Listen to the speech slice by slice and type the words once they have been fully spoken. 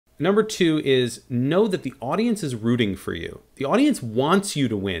Number two is know that the audience is rooting for you. The audience wants you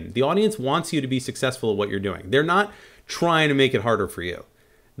to win. The audience wants you to be successful at what you're doing. They're not trying to make it harder for you.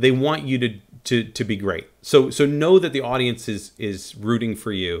 They want you to be great. So know that the audience is rooting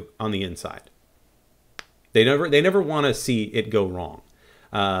for you on the inside. They never want to see it go wrong.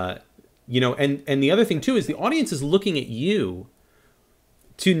 You know, and the other thing too is the audience is looking at you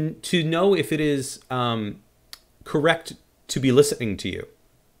to know if it is correct to be listening to you,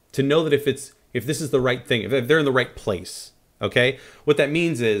 to know that if this is the right thing, if they're in the right place. Okay, what that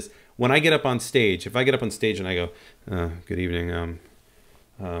means is when I get up on stage, if I get up on stage and I go, "Good evening,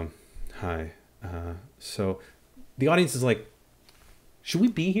 hi," so the audience is like, "Should we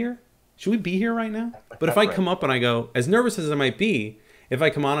be here? Should we be here right now?" But if I come up and I go, as nervous as I might be, if I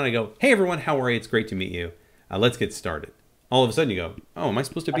come on and I go, "Hey everyone, how are you? It's great to meet you. Let's get started." All of a sudden you go, "Oh, am I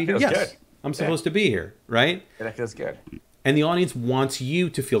supposed to be here?" Yes, good. I'm supposed to be here, right? Yeah, that feels good. And the audience wants you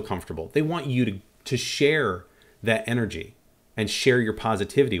to feel comfortable. They want you to share that energy and share your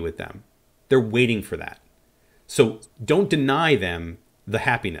positivity with them. They're waiting for that. So don't deny them the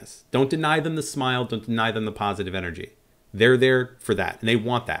happiness. Don't deny them the smile. Don't deny them the positive energy. They're there for that, and they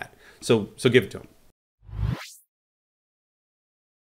want that. So give it to them.